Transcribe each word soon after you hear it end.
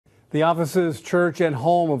The offices, church, and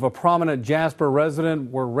home of a prominent Jasper resident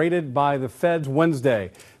were raided by the feds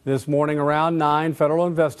Wednesday. This morning around 9, federal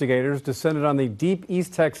investigators descended on the deep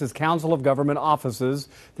East Texas Council of Government offices,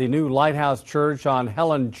 the new Lighthouse Church on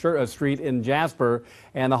Helen Street in Jasper,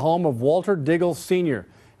 and the home of Walter Diggle Sr.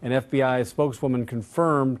 An FBI spokeswoman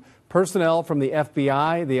confirmed personnel from the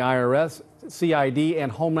FBI, the IRS, CID, and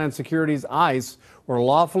Homeland Security's ICE were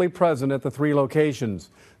lawfully present at the 3 locations.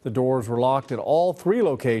 The doors were locked at all 3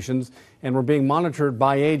 locations and were being monitored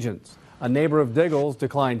by agents. A neighbor of Diggle's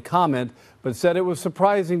declined comment, but said it was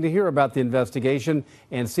surprising to hear about the investigation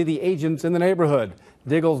and see the agents in the neighborhood.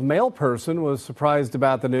 Diggle's mail person was surprised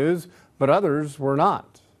about the news, but others were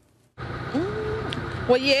not.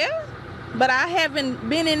 Well, yeah, but I haven't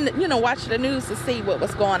been in, watching the news to see what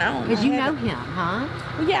was going on. Because you know him, huh?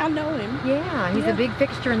 Well, yeah, I know him. Yeah, he's a big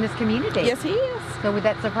fixture in this community. Yes, he is. So would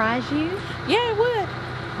that surprise you? Yeah, it would.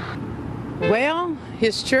 Well,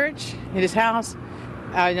 his church and his house,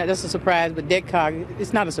 that's a surprise, but DETCOG,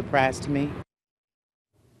 it's not a surprise to me.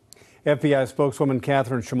 FBI spokeswoman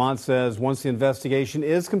Catherine Chamont says once the investigation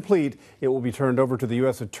is complete, it will be turned over to the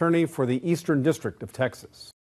U.S. Attorney for the Eastern District of Texas.